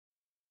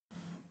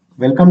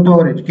Welcome to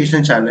our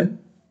education channel.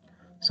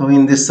 So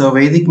in this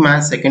Vedic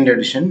Math second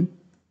edition,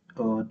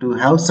 to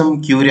have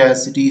some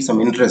curiosity, some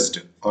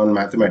interest on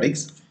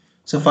mathematics.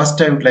 So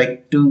first I would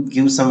like to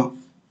give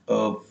some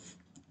uh,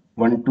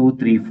 1, 2,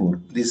 3,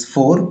 4. These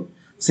four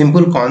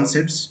simple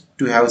concepts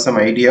to have some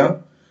idea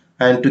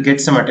and to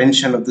get some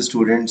attention of the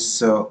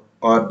students or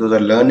those are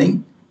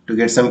learning to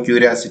get some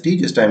curiosity.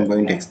 Just I am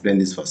going to explain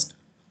this first.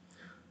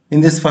 In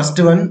this first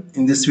one,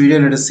 in this video,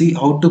 let us see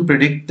how to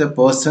predict the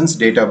person's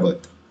date of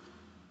birth.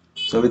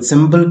 So with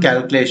simple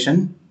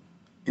calculation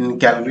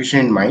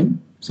in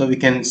mind, so we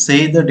can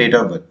say the date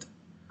of birth.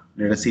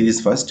 Let us see this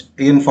first.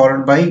 Again,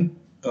 followed by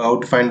how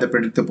to find the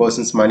predict the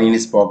person's money in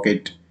his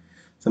pocket,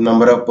 some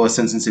number of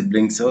persons and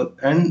siblings,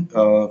 and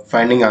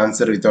finding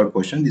answer without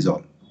question. This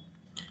all.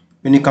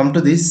 When you come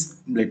to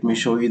this, let me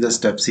show you the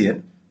steps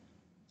here.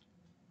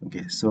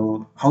 Okay,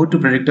 so how to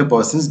predict a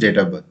person's date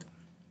of birth.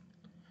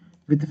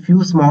 With a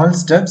few small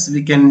steps,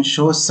 we can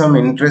show some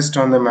interest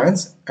on the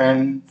maths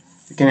and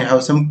we can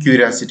have some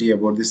curiosity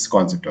about this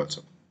concept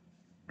also,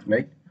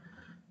 right?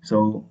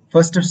 So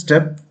first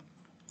step,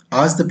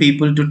 ask the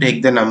people to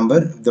take the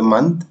number, the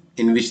month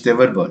in which they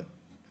were born.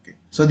 Okay.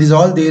 So these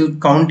all they'll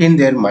count in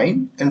their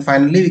mind and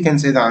finally we can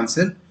say the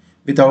answer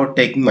without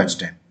taking much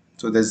time.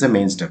 So that's the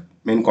main step,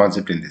 main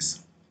concept in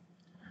this.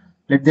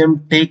 Let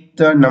them take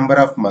the number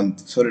of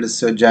month. So let us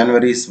say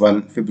January is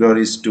 1,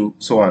 February is 2,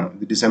 so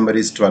on. December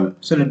is 12.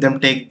 So let them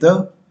take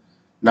the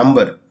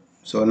number.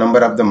 So number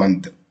of the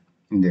month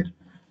in there.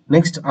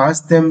 Next,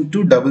 ask them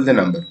to double the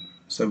number.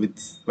 So with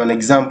one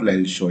example, I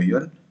will show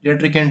you.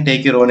 Later you can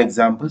take your own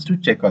examples to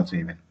check also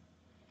even.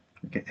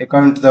 Okay,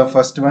 according to the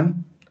first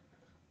one,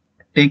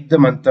 take the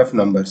month of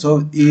number. So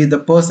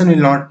the person will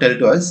not tell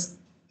to us.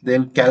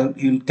 He'll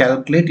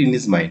calculate in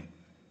his mind.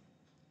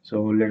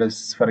 So let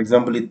us, for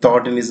example, he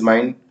thought in his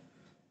mind,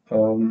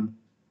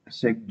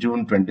 say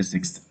June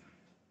 26th.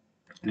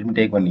 Let me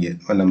take one year,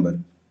 one number.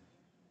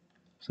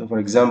 So for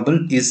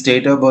example, his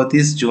date of birth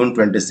is June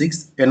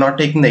 26th. We are not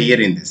taking the year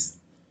in this.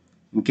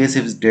 In case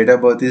if his date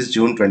of birth is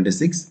June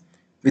 26th,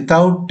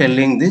 without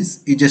telling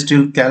this, he just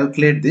will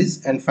calculate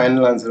this and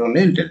final answer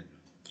only will tell,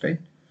 right?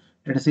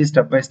 Let us see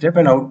step by step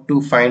and how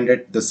to find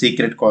it, the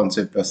secret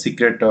concept or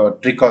secret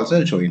trick also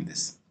I'll show you in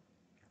this.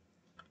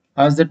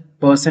 Ask that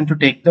person to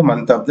take the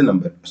month of the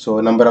number. So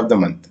number of the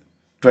month,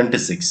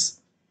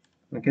 26.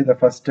 Okay, the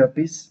first step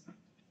is,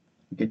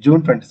 okay,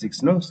 June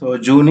 26, no? So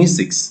June is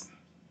 6.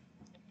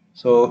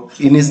 So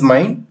in his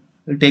mind,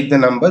 he'll take the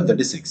number that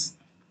is 6.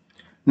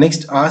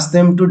 Next, ask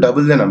them to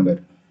double the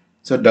number.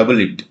 So double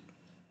it.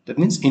 That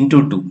means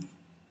into 2.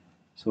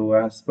 So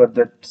as per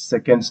that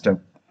second step,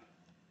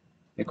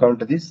 according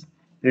to this,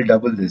 we'll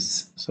double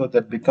this. So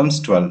that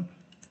becomes 12.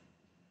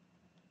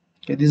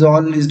 Okay, this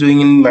all is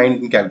doing in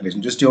mind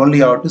calculation. Just you only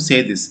have to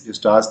say this.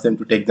 Just ask them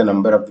to take the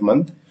number of the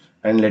month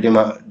and let him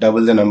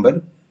double the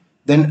number.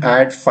 Then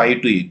add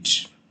 5 to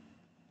each.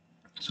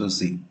 So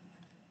see.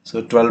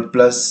 So 12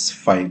 plus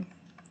 5.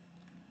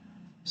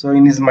 So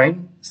in his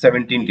mind,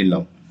 17 till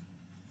now.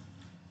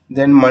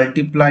 Then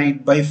multiply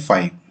it by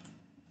 5.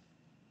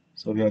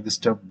 So we have the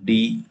step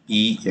D,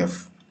 E,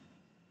 F.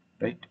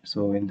 Right.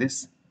 So in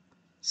this,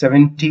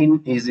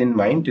 17 is in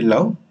mind till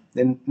now.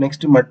 Then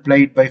next multiply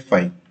it by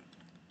 5.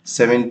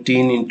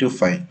 17 into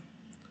 5.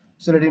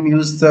 So let him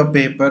use the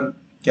paper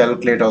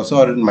calculate also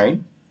or in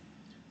mind.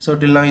 So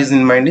till now his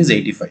in mind is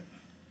 85.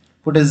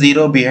 Put a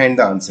 0 behind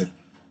the answer.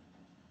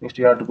 Next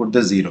you have to put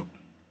the 0.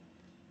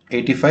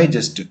 85,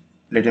 just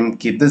let him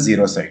keep the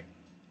 0 side.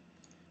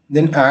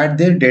 Then add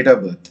their date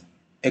of birth.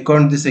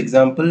 According to this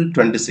example,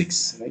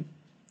 26, right?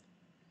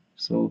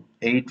 So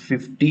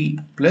 850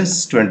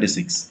 plus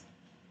 26.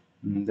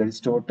 That is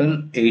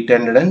total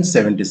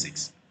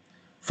 876.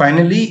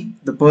 Finally,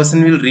 the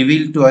person will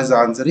reveal to us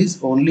answer is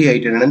only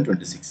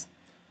 826.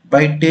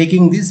 By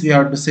taking this, we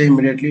have to say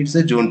immediately it's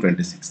a June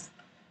 26th.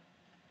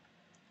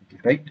 Okay,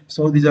 right?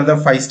 So these are the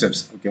 5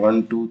 steps. Okay,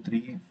 1, 2,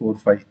 3, 4,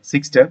 5,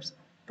 6 steps.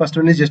 First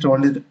one is just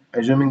only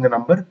assuming the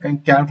number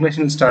and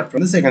calculation will start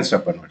from the second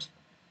step onwards.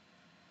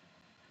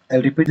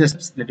 I'll repeat the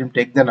steps. Let him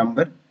take the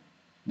number.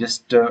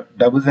 Just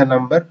double the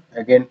number.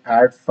 Again,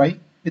 add 5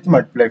 with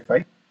multiply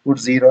 5. Put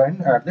 0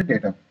 and add the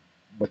date of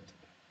birth.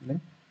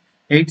 Right?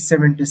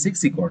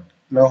 876 he got.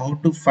 Now how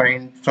to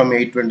find from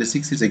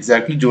 826 is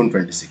exactly June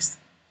 26th.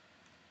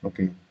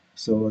 Okay,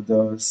 so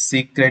the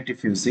secret,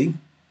 if you see,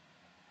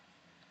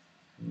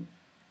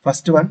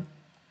 first one,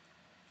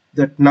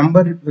 that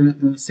number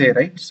will say,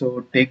 right?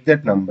 So take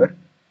that number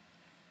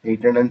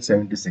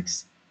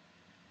 876.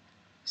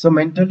 So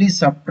mentally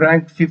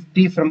subtract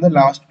 50 from the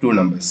last two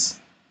numbers.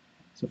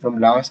 So from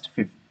last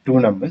 2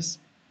 numbers,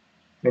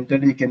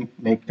 mentally you can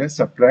make the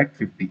subtract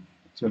 50.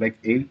 So like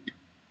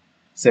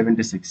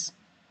 876.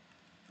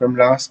 From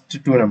last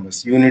 2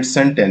 numbers, units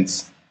and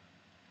tens,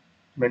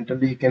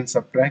 mentally you can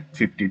subtract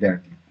 50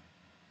 directly.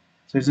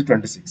 So it's a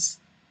 26.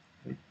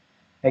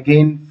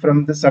 Again,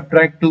 from the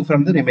subtract 2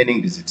 from the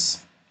remaining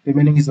digits.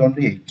 Remaining is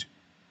only 8.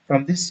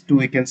 From this 2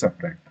 we can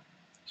subtract.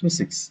 So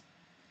 6.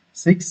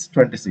 6,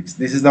 26.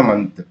 This is the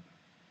month.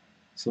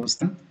 So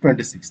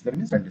 26. That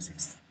means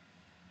 26.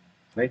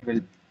 right?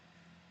 Well,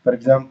 for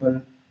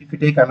example, if you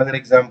take another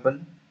example,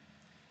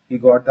 he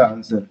got the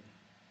answer,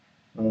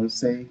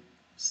 say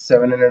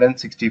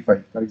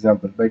 765, for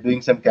example, by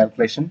doing some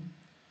calculation.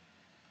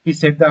 He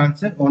said the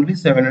answer only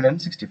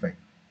 765.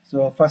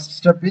 So first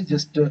step is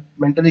just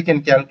mentally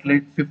can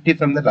calculate 50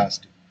 from the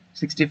last.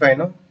 65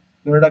 now.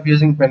 Instead of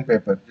using pen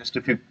paper, just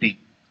 50.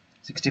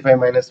 65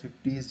 minus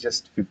 50 is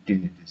just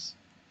 15 it is.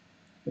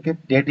 Okay,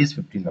 date is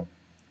 50 now.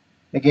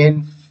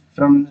 Again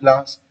from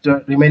last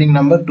remaining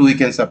number 2 we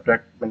can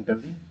subtract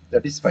mentally,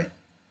 that is 5.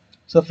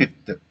 So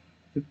fifth.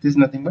 Fifth is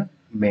nothing but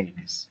May it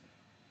is.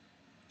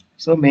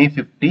 So May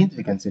 15th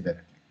we consider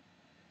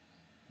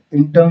it.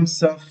 In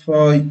terms of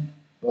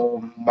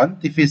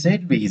month, if we say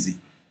it be easy,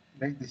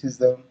 right? This is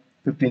the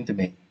 15th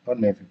May or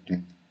May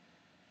 15th.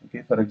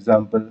 Okay, for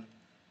example,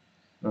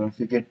 if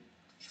you get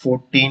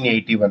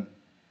 1481,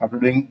 after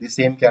doing the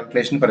same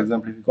calculation, for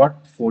example, if you got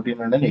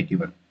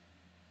 1481,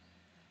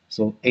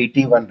 so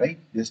 81, right?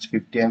 Just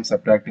 50 I am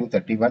subtracting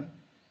 31,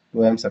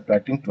 2 I am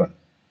subtracting 12.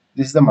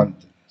 This is the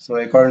month. So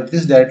according to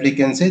this, directly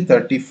can say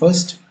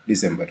 31st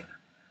December.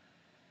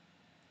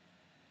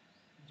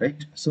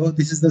 Right, so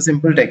this is the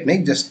simple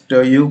technique. Just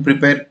you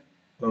prepare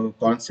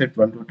concept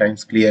 1 2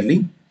 times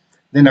clearly,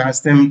 then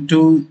ask them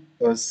to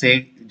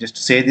say, just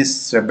say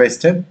this step by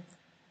step.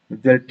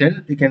 If they'll tell,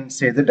 you can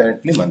say the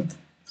directly month.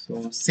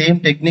 So same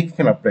technique you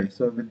can apply.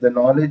 So with the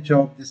knowledge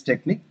of this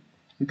technique,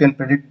 you can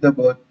predict the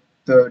birth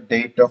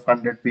date of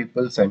 100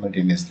 people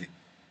simultaneously.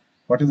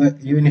 What is the,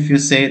 even if you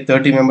say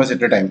 30 members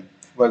at a time,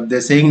 well,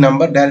 they're saying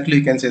number, directly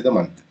you can say the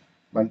month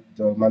and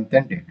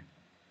date.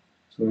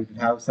 So it will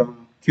have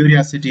some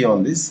curiosity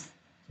on this.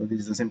 So this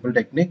is a simple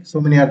technique.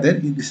 So many are there.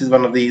 This is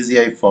one of the easy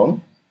I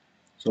found.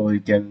 So you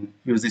can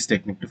use this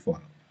technique to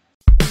follow.